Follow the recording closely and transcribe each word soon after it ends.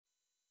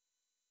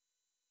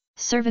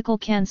Cervical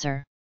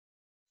cancer.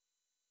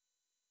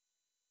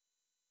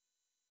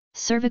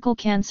 Cervical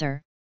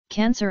cancer,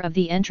 cancer of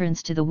the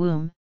entrance to the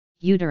womb,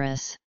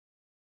 uterus.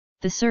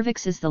 The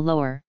cervix is the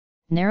lower,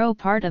 narrow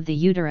part of the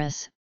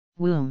uterus,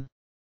 womb.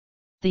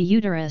 The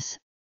uterus,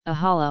 a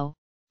hollow,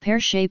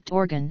 pear-shaped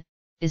organ,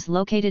 is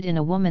located in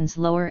a woman's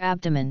lower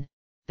abdomen,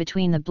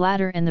 between the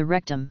bladder and the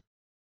rectum.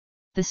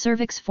 The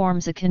cervix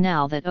forms a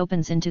canal that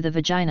opens into the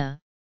vagina,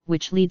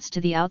 which leads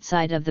to the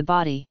outside of the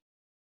body.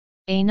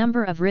 A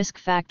number of risk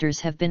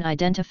factors have been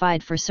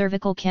identified for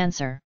cervical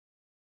cancer.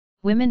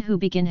 Women who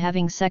begin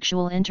having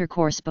sexual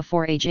intercourse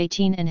before age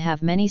 18 and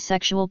have many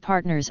sexual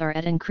partners are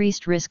at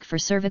increased risk for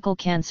cervical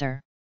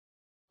cancer.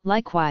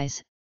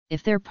 Likewise,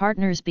 if their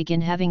partners begin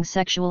having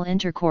sexual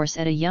intercourse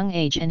at a young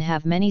age and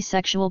have many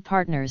sexual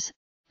partners,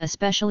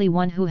 especially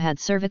one who had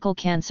cervical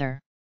cancer.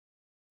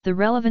 The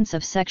relevance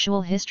of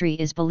sexual history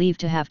is believed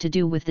to have to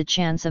do with the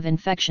chance of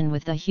infection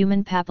with the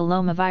human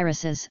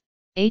papillomaviruses,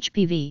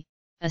 HPV,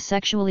 a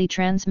sexually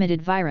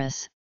transmitted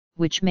virus,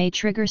 which may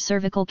trigger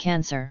cervical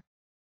cancer.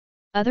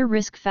 Other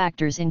risk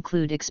factors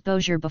include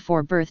exposure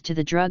before birth to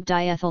the drug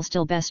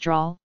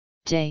diethylstilbestrol,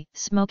 DE,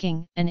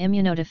 smoking, and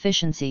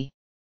immunodeficiency.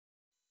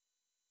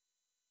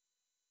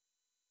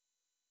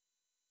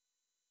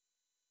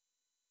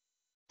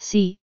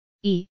 C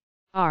E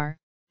R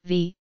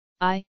V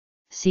I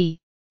C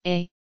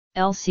A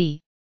L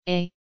C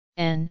A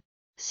N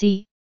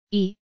C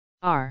E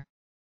R.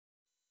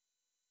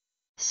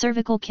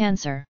 Cervical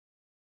cancer.